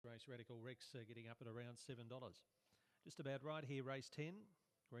Race Radical Rex getting up at around $7. Just about right here, race 10.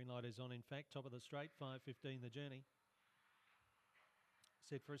 Green light is on, in fact, top of the straight, 5:15 the journey.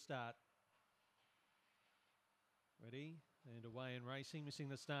 Set for a start. Ready and away and racing. Missing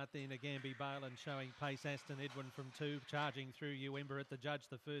the start there, Nagambi Bale, and showing pace Aston Edwin from 2. Charging through Uemba at the judge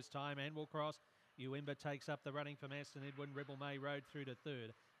the first time and will cross. Uemba takes up the running from Aston Edwin. Rebel May Road through to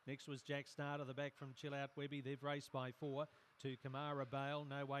 3rd. Next was Jack Star to the back from Chill Out Webby. They've raced by 4 to Kamara Bale.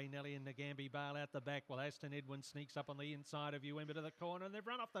 No Way Nelly and Nagambi Bale out the back. Well, Aston Edwin sneaks up on the inside of Uemba to the corner, and they've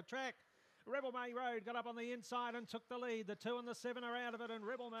run off the track. Rebel May Road got up on the inside and took the lead. The 2 and the 7 are out of it, and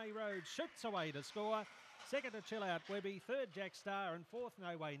Rebel May Road shoots away to score. Second to Chill Out Webby, 3rd Jack Star, and 4th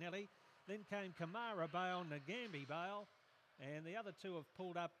No Way Nelly. Then came Kamara Bale, Nagambi Bale, and the other 2 have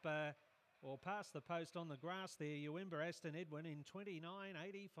pulled up or past the post on the grass there. Uemba Aston Edwin in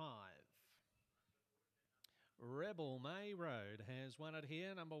 29.85. Rebel May Road has won it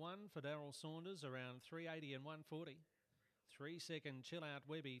here. Number 1 for Darryl Saunders, around 380 and 140. 3 second Chill Out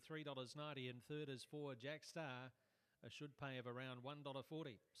Webby, $3.90, and 3rd is 4 Jack Star. A should pay of around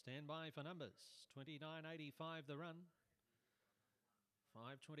 $1.40. Stand by for numbers. 29.85 the run.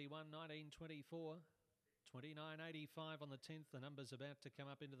 5:21, 19:24. 29.85 on the 10th. The number's about to come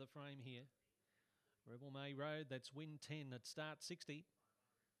up into the frame here. Rebel May Road, that's win 10 at start 60.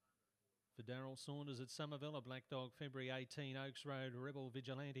 For Darryl Saunders at Somerville, a Black Dog February 18, Oaks Road, Rebel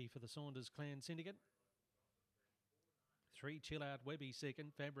Vigilante for the Saunders Clan Syndicate. 3 Chill Out Webby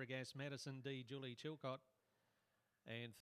second, Fabregas Madison D, Julie Chilcott. And